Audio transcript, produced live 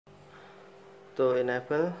to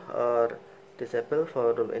enable or disable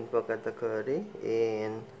forum info category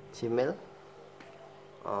in Gmail.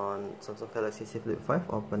 On Samsung Galaxy Z Flip5,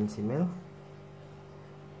 open Gmail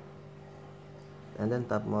and then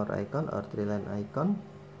tap more icon or three line icon,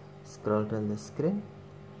 scroll down the screen,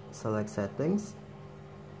 select settings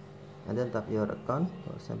and then tap your account,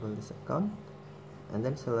 for example this account, and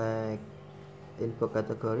then select info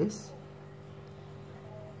categories.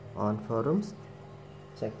 On forums,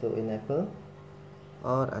 check to enable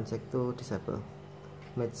or uncheck to disable.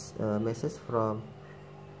 Message from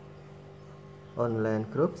online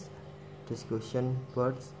groups, discussion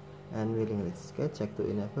boards and mailing lists. Okay, check to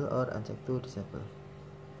enable or uncheck to disable.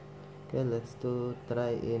 Okay, let's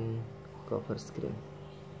try in cover screen.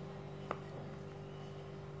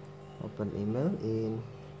 Open email in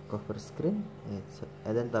cover screen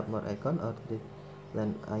and then tap more icon or the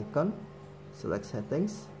line icon, select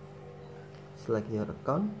settings, select your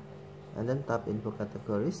account and then tap info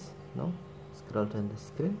categories. Now scroll down the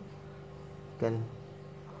screen, can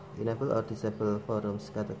enable or disable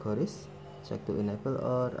forums categories, check to enable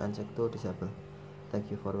or uncheck to disable.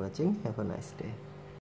 Thank you for watching, have a nice day.